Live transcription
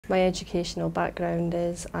My educational background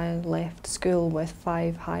is I left school with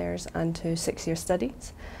 5 hires and 2 6-year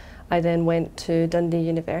studies. I then went to Dundee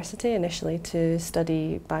University initially to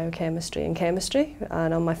study biochemistry and chemistry,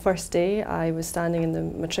 and on my first day I was standing in the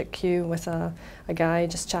matric queue with a guy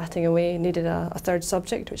just chatting away, needed a third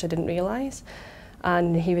subject which I didn't realise,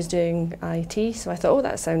 and he was doing IT, so I thought, oh,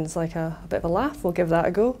 that sounds like a bit of a laugh, we'll give that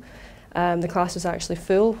a go. The class was actually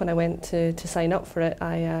full. When I went to sign up for it,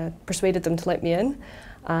 I persuaded them to let me in,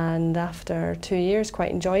 and after 2 years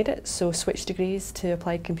quite enjoyed it, so switched degrees to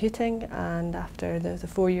applied computing, and after the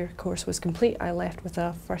 4-year course was complete I left with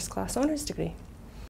a first class honours degree.